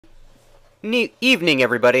Evening,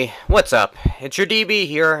 everybody. What's up? It's your DB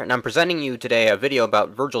here, and I'm presenting you today a video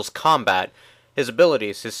about Vergil's combat, his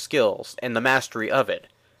abilities, his skills, and the mastery of it.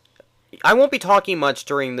 I won't be talking much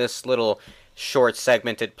during this little short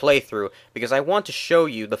segmented playthrough, because I want to show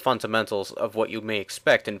you the fundamentals of what you may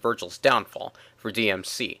expect in Vergil's downfall for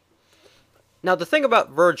DMC. Now, the thing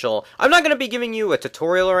about Vergil, I'm not going to be giving you a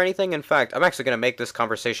tutorial or anything. In fact, I'm actually going to make this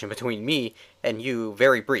conversation between me and you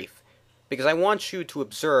very brief, because I want you to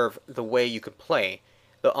observe the way you can play.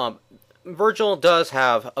 Vergil does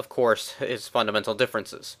have, of course, his fundamental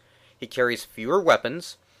differences. He carries fewer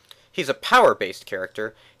weapons. He's a power-based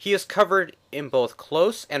character. He is covered in both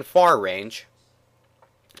close and far range.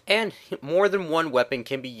 And more than one weapon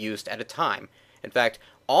can be used at a time. In fact,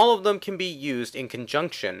 all of them can be used in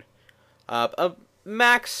conjunction.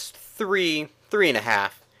 Max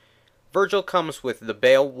 3.5. Vergil comes with the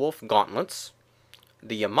Beowulf gauntlets,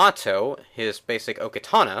 the Yamato, his basic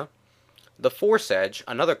Okatana, the Force Edge,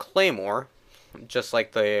 another claymore, just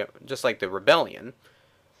like the Rebellion,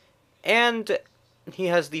 and he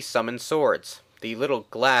has the summoned swords, the little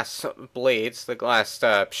glass blades, the glass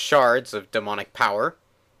shards of demonic power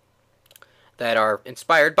that are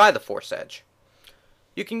inspired by the Force Edge.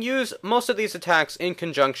 You can use most of these attacks in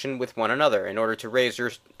conjunction with one another in order to raise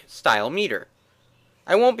your style meter.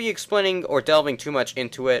 I won't be explaining or delving too much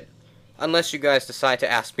into it, unless you guys decide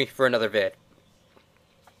to ask me for another vid.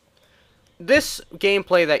 This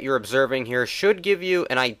gameplay that you're observing here should give you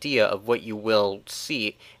an idea of what you will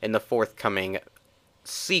see in the forthcoming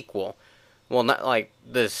sequel. Well, not like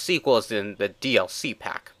the sequel is in the DLC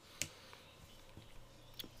pack.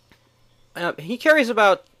 He carries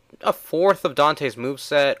about a fourth of Dante's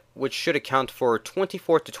moveset, which should account for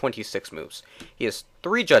 24 to 26 moves. He has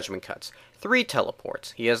 3 judgment cuts, 3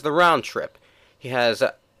 teleports. He has the round trip. He has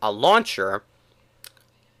a launcher,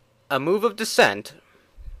 a move of descent,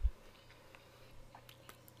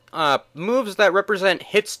 moves that represent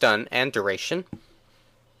hit stun and duration,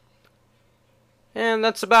 and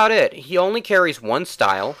that's about it. He only carries one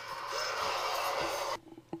style.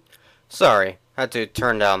 Sorry, had to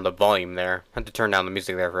turn down the volume there. Had to turn down the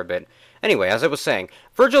music there for a bit. Anyway, as I was saying,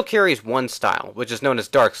 Vergil carries one style, which is known as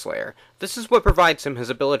DarkSlayer. This is what provides him his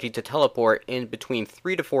ability to teleport in between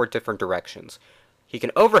 3 to 4 different directions. He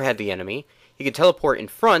can overhead the enemy, he can teleport in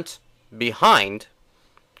front, behind,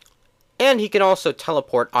 and he can also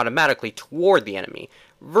teleport automatically toward the enemy.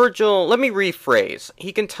 Vergil, let me rephrase,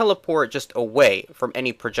 he can teleport just away from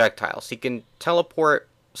any projectiles. He can teleport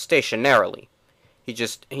stationarily.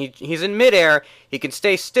 He's in midair, he can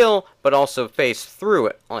stay still, but also phase through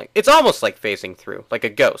it. It's almost like phasing through, like a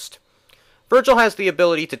ghost. Vergil has the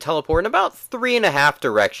ability to teleport in about 3.5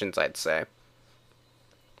 directions, I'd say.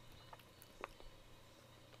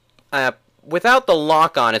 Without the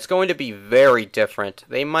lock-on, it's going to be very different.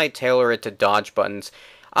 They might tailor it to dodge buttons.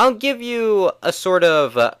 I'll give you a sort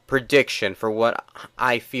of prediction for what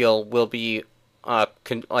I feel will be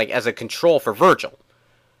as a control for Vergil.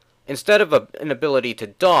 Instead of an ability to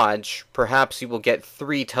dodge, perhaps you will get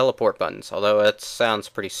 3 teleport buttons. Although that sounds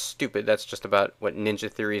pretty stupid. That's just about what Ninja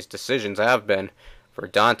Theory's decisions have been. For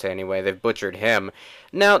Dante, anyway. They've butchered him.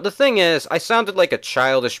 Now, the thing is, I sounded like a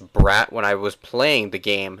childish brat when I was playing the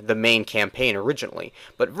game, the main campaign originally.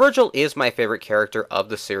 But Vergil is my favorite character of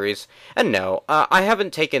the series. And no, I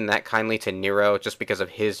haven't taken that kindly to Nero just because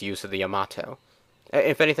of his use of the Yamato.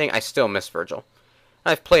 If anything, I still miss Vergil.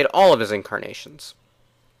 I've played all of his incarnations.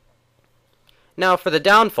 Now, for the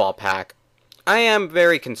Downfall pack, I am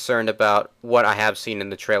very concerned about what I have seen in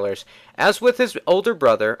the trailers. As with his older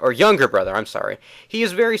brother, or younger brother, I'm sorry, he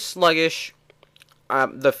is very sluggish.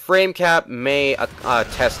 The frame cap may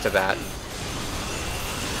attest to that.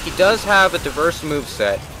 He does have a diverse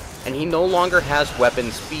moveset, and he no longer has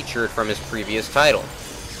weapons featured from his previous title.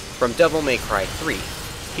 From Devil May Cry 3,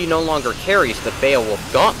 he no longer carries the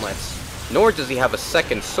Beowulf gauntlets, nor does he have a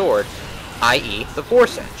second sword, i.e. the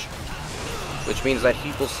Force Edge. Which means that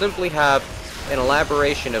he will simply have an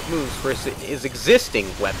elaboration of moves for his existing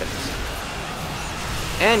weapons.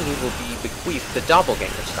 And he will be bequeathed the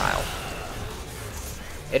Doppelganger style.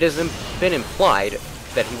 It has been implied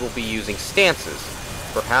that he will be using stances.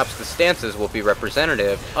 Perhaps the stances will be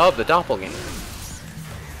representative of the Doppelganger.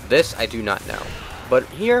 This I do not know. But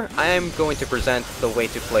here I am going to present the way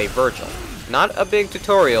to play Vergil. Not a big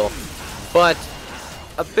tutorial, but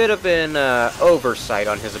a bit of an oversight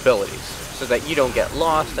on his abilities, so that you don't get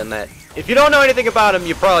lost, and that if you don't know anything about him,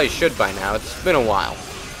 you probably should by now. It's been a while.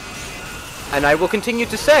 And I will continue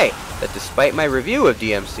to say that despite my review of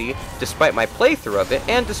DMC, despite my playthrough of it,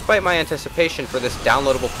 and despite my anticipation for this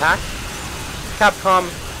downloadable pack, Capcom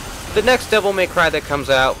The next Devil May Cry that comes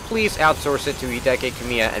out, please outsource it to Hideki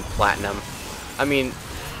Kamiya and Platinum. I mean,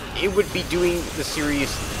 it would be doing the series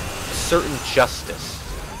certain justice.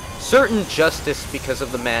 Certain justice because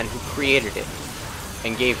of the man who created it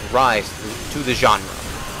and gave rise to the genre.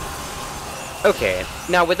 Okay,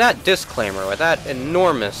 now with that disclaimer, with that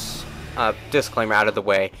enormous disclaimer out of the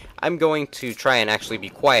way, I'm going to try and actually be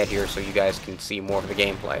quiet here so you guys can see more of the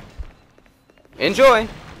gameplay. Enjoy!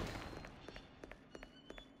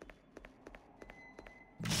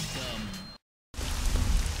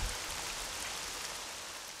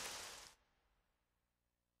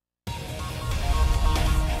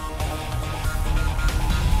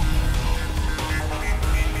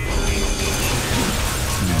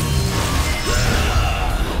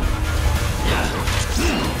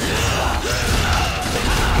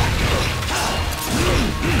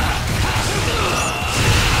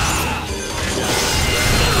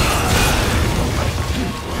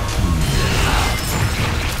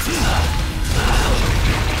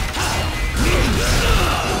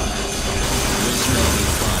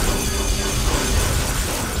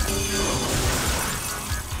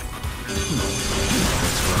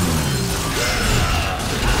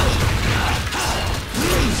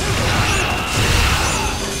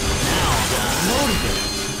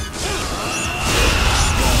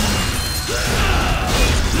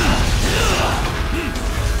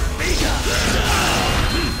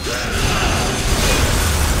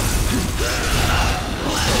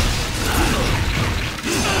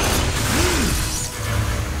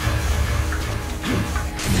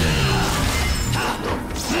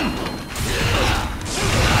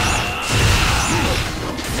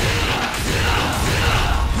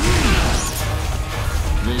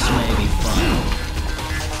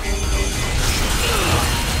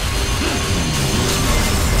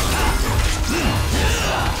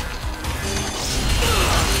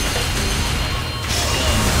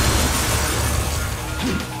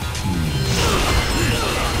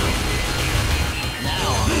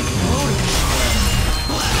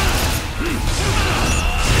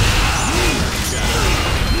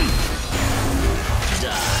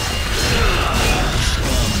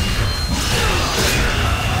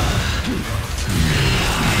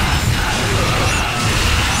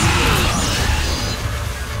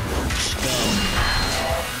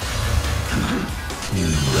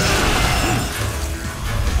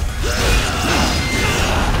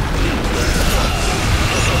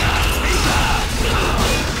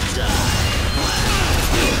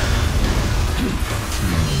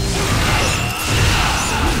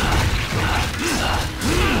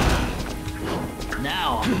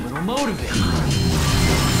 Now I'm a little motivated.